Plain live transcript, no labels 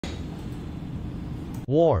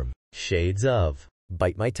warm shades of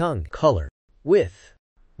bite my tongue color with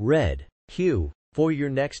red hue. For your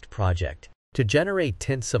next project, to generate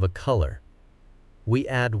tints of a color, we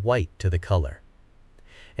add white to the color.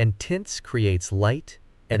 And tints creates light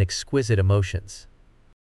and exquisite emotions.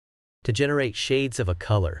 To generate shades of a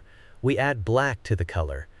color, we add black to the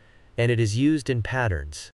color, and it is used in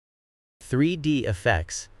patterns. 3D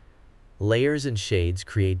effects, layers and shades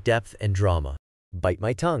create depth and drama. Bite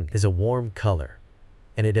my tongue is a warm color,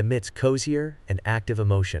 and it emits cozier and active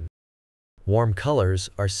emotion. Warm colors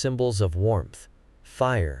are symbols of warmth,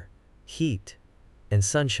 fire, heat, and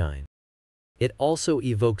sunshine. It also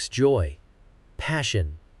evokes joy,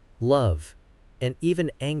 passion, love, and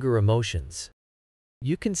even anger emotions.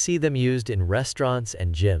 You can see them used in restaurants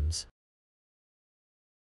and gyms,